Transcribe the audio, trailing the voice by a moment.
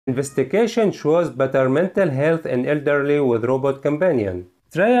Investigation shows better mental health in elderly with robot companion.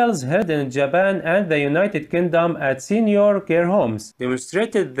 Trials held in Japan and the United Kingdom at senior care homes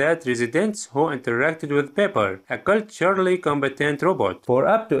demonstrated that residents who interacted with Pepper, a culturally competent robot, for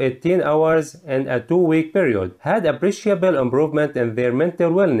up to 18 hours in a 2-week period, had appreciable improvement in their mental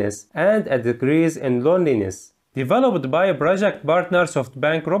wellness and a decrease in loneliness. Developed by project partner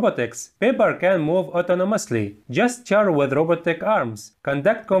SoftBank Robotics, Pepper can move autonomously, gesture with robotic arms,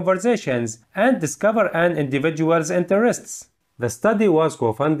 conduct conversations, and discover an individual's interests. The study was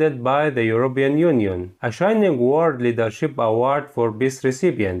co-funded by the European Union, a Shining World Leadership Award for Peace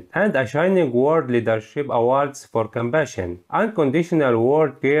recipient, and a Shining World Leadership Awards for Compassion, Unconditional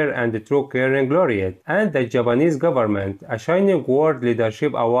World Care and True Caring Laureate, and the Japanese government, a Shining World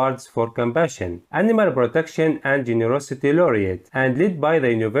Leadership Awards for Compassion, Animal Protection and Generosity Laureate, and led by the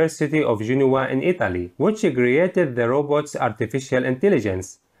University of Genoa in Italy, which created the robot's artificial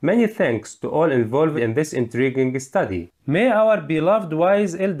intelligence. Many thanks to all involved in this intriguing study. May our beloved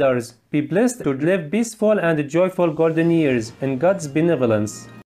wise elders be blessed to live peaceful and joyful golden years in God's benevolence.